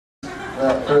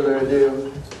Without further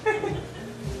ado,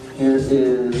 here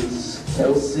is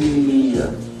Kelsey.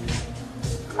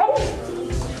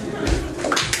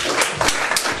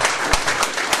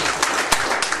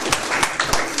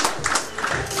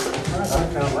 I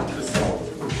kind of like this song.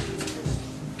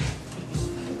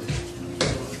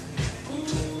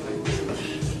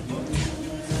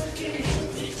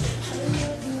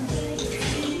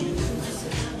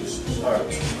 All right.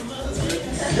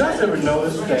 You guys ever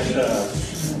notice that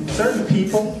certain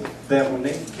people, that when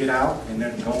they get out and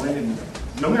they're going, and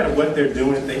no matter what they're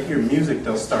doing, if they hear music,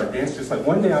 they'll start dancing. Just like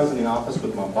one day I was in the office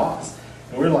with my boss,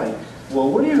 and we're like, well,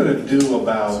 what are you going to do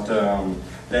about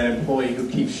that employee who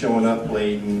keeps showing up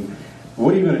late, and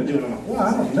what are you going to do? And I'm like, well,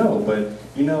 I don't know, but,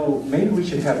 you know, maybe we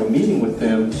should have a meeting with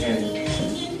them, and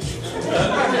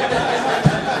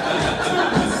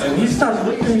he starts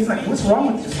looking at me, he's like, what's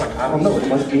wrong with you? It's like, I don't know, it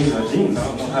must be in my genes, I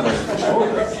don't know how to control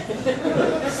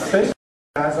this.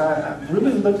 Guys, I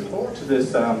really look forward to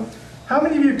this. How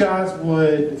many of you guys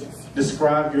would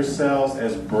describe yourselves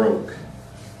as broke?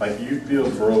 Like you feel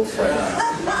broke right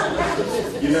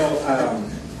now. You know,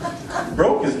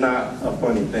 broke is not a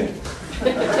funny thing.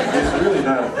 It's really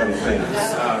not a funny thing.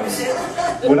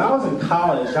 When I was in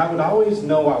college, I would always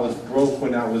know I was broke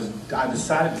when I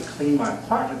decided to clean my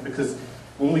apartment, because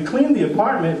when we cleaned the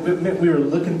apartment, it meant we were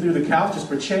looking through the couches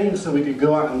for change so we could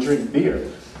go out and drink beer.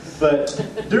 But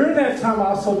during that time, I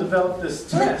also developed this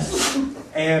test.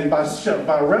 And by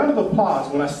a round of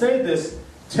applause, when I say this,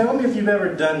 tell me if you've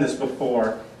ever done this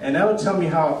before, and that'll tell me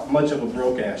how much of a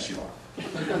broke ass you are.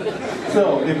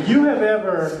 So, if you have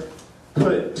ever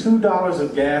put $2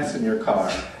 of gas in your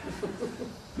car,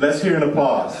 let's hear an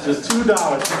applause. Just $2.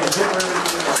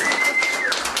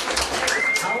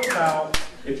 How about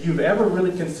if you've ever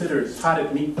really considered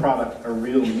potted meat product a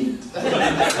real meat?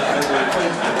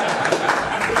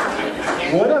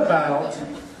 What about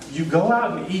you go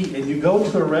out and eat and you go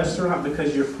to a restaurant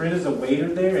because your friend is a waiter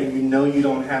there and you know you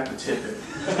don't have to tip it?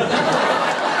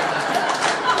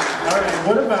 Alright,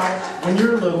 what about when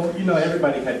you're little, you know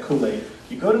everybody had Kool-Aid.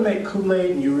 You go to make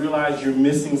Kool-Aid and you realize you're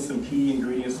missing some key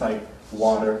ingredients like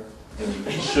water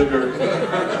and sugar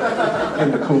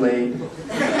in the Kool-Aid.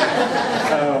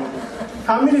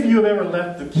 How many of you have ever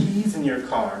left the keys in your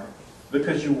car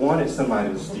because you wanted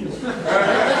somebody to steal it?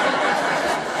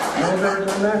 You know ever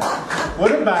done that?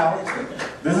 What about,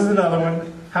 this is another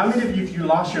one, how many of you, if you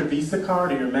lost your Visa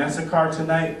card or your MasterCard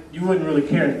tonight, you wouldn't really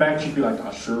care. In fact, you'd be like,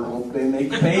 I sure hope they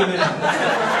make payment.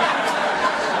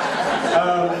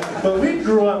 But we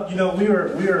grew up, you know, we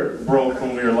were broke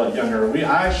when we were a lot younger.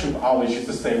 I always used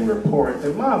to say we were poor. I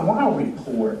said, Mom, why are we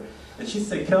poor? And she'd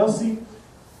say, Kelsey,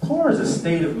 poor is a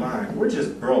state of mind. We're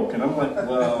just broke. And I'm like,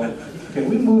 well, can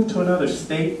we move to another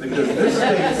state? Because this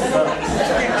state sucks.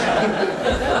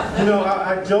 You know,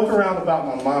 I joke around about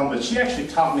my mom, but she actually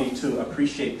taught me to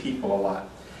appreciate people a lot.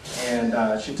 And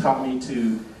she taught me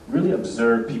to really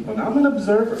observe people. And I'm an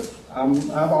observer.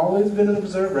 I've always been an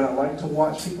observer, and I like to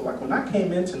watch people. Like when I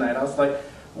came in tonight, I was like,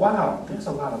 wow, there's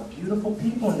a lot of beautiful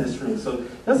people in this room. So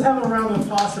let's have a round of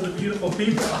applause for the beautiful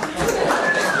people.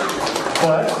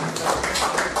 But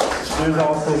there's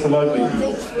also some ugly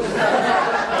people.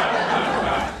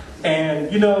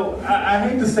 And, you know, I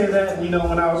hate to say that, you know,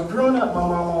 when I was growing up, my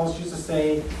mom always used to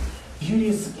say, beauty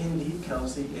is skin deep,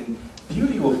 Kelsey, and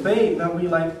beauty will fade. And I'll be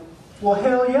like, well,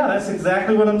 hell yeah, that's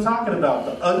exactly what I'm talking about.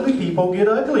 The ugly people get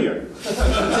uglier.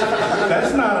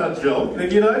 That's not a joke, they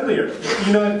get uglier.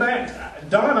 You know, in fact,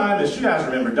 Don Imus, you guys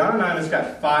remember, Don Imus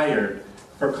got fired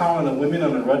for calling the women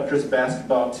on the Rutgers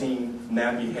basketball team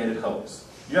nappy-headed hoes.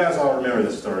 You guys all remember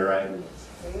this story, right?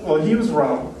 Well, he was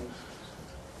wrong.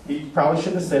 He probably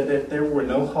shouldn't have said that. There were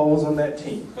no hoes on that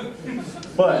team.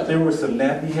 But there were some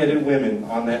nappy-headed women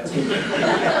on that team.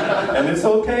 And it's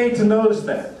okay to notice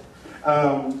that.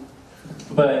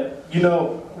 But, you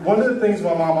know, one of the things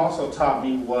my mom also taught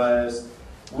me was,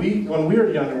 when we were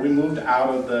younger, we moved out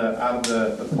of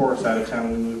the poor side of town,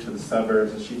 and we moved to the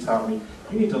suburbs, and she taught me,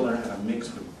 you need to learn how to mix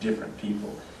with different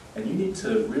people. And you need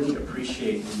to really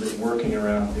appreciate working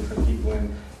around different people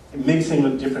and mixing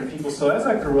with different people. So as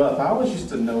I grew up, I always used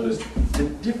to notice the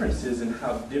differences in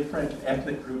how different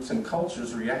ethnic groups and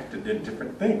cultures reacted to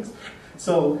different things.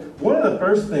 So one of the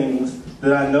first things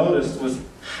that I noticed was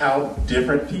how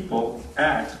different people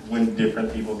act when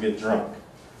different people get drunk,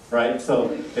 right?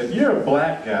 So if you're a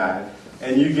black guy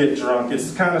and you get drunk,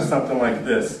 it's kind of something like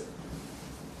this.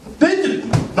 This is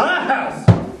my house.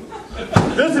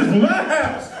 This is my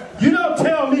house. You don't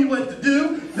tell me what to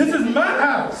do. This is my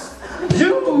house.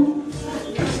 You.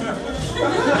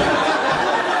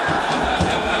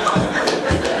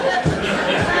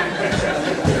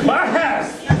 My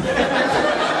house.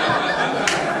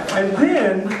 And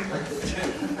then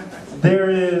there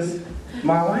is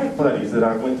my white buddies that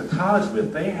I went to college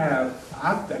with. I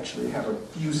actually have a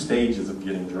few stages of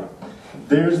getting drunk.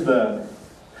 There's the,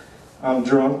 I'm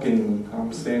drunk and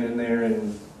I'm standing there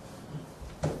and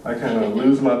I kind of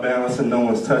lose my balance and no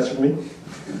one's touching me.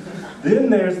 Then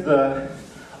there's the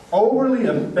overly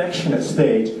affectionate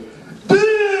stage.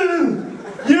 Dude,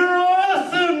 you're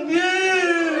awesome,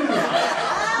 dude!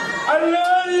 I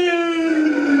love you!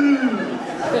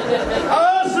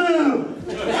 Awesome!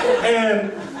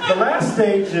 And the last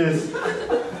stage is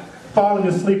falling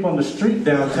asleep on the street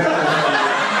downtown.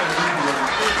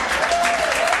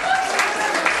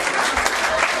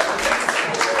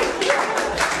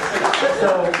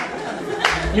 So,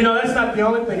 you know, that's not the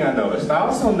only thing I noticed. I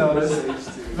also noticed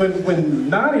when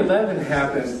 9/11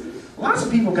 happened, lots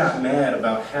of people got mad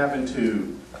about having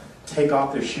to take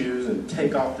off their shoes and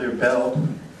take off their belt,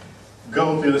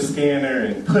 go through the scanner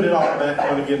and put it all back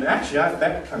on again. Actually,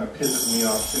 that kind of pisses me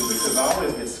off too because I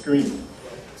always get screamed.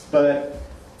 But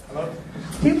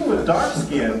people with dark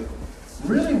skin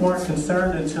really weren't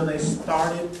concerned until they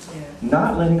started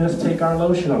not letting us take our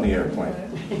lotion on the airplane.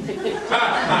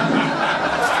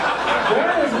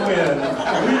 That is when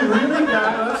we really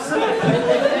got upset.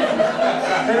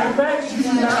 And in fact, you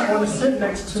do not want to sit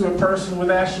next to a person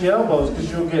with ashy elbows because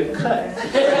you'll get cut.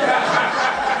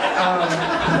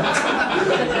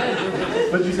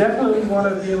 But you definitely want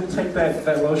to be able to take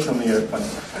that lotion on the airplane.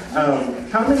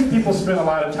 How many people spend a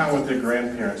lot of time with their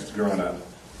grandparents growing up?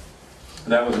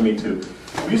 That was me too.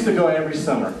 We used to go every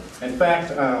summer. In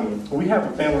fact, we have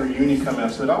a family reunion coming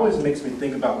up, so it always makes me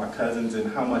think about my cousins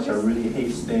and how much I really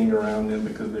hate staying around them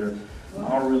because they're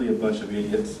all really a bunch of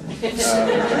idiots.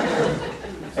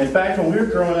 In fact, when we were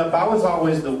growing up, I was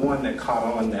always the one that caught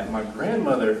on that my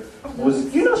grandmother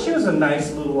was, you know, she was a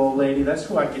nice little old lady. That's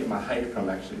who I get my height from,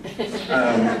 actually.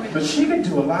 But she could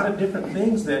do a lot of different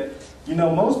things that, you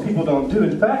know, most people don't do.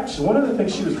 In fact, one of the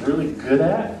things she was really good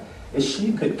at is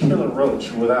she could kill a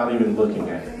roach without even looking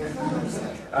at it.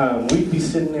 We'd be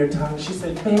sitting there talking. She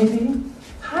said, "Baby,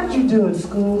 how'd you do in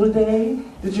school today?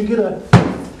 Did you get a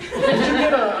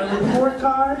report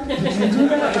card? Did you do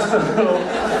that?" So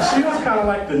she was kind of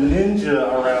like the ninja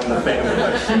around the family.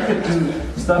 Like she could do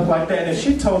stuff like that. And if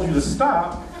she told you to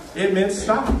stop, it meant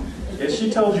stop. If she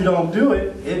told you don't do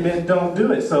it, it meant don't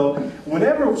do it. So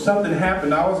whenever something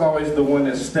happened, I was always the one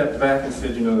that stepped back and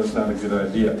said, you know, that's not a good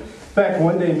idea. In fact,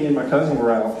 one day me and my cousin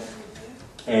were out,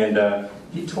 and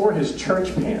he tore his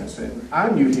church pants, and I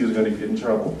knew he was going to get in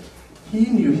trouble. He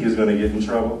knew he was going to get in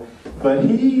trouble, but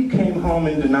he came home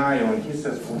in denial, and he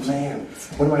says, well, man,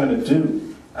 what am I going to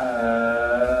do?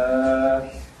 A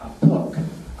book.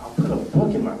 I'll put a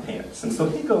book in my pants. And so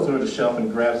he goes over to the shelf and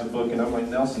grabs a book, and I'm like,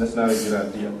 Nelson, that's not a good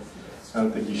idea. I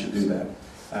don't think you should do that.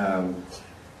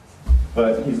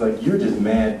 But he's like, you're just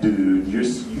mad, dude. You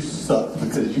suck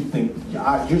because you think,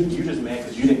 you're just mad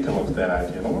because you didn't come up with that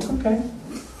idea. And I'm like, okay,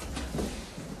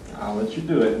 I'll let you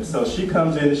do it. And so she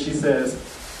comes in and she says,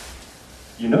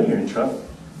 you know you're in trouble.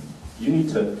 You need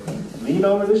to lean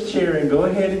over this chair and go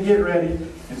ahead and get ready.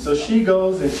 And so she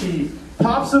goes and she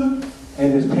pops him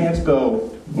and his pants go,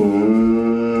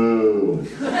 ooh. He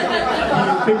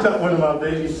picked up one of my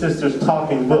baby sister's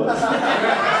talking books.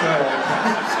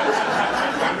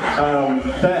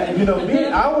 You know,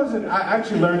 I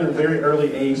actually learned at a very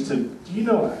early age to, you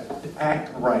know,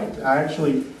 act right. I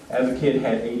actually, as a kid,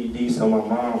 had ADD, so my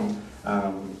mom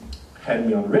had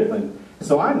me on Ritalin.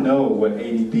 So I know what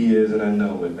ADD is and I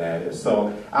know what that is.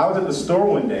 So I was at the store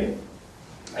one day,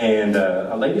 and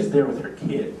a lady's there with her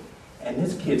kid, and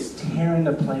this kid's tearing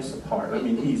the place apart. I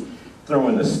mean, he's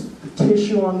throwing the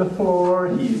tissue on the floor,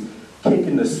 he's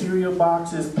kicking the cereal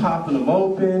boxes, popping them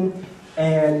open,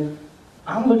 and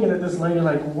I'm looking at this lady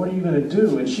like, what are you going to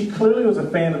do? And she clearly was a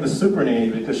fan of the Super Nanny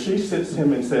because she sits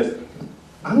him and says,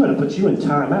 I'm going to put you in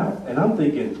timeout. And I'm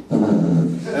thinking,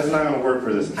 that's not going to work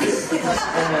for this kid.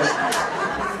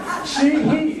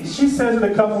 And she says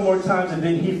it a couple more times, and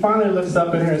then he finally looks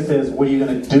up at her and says, what are you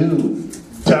going to do,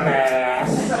 dumbass?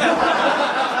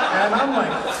 And I'm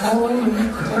like, holy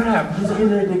crap, he's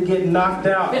getting ready to get knocked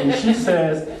out. And she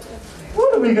says,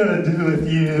 what are we going to do with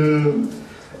you?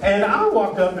 And I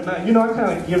walk up and I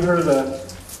kind of give her the,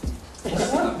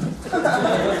 what's up?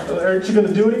 Aren't you going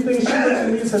to do anything? She looks at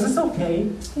me and says, it's okay.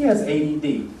 He has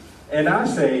ADD. And I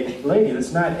say, lady,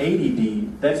 that's not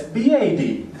ADD, that's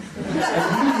BAD. And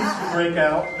you need to break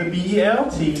out the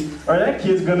BELT or that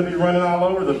kid's going to be running all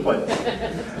over the place.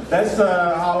 That's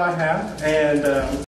all I have. And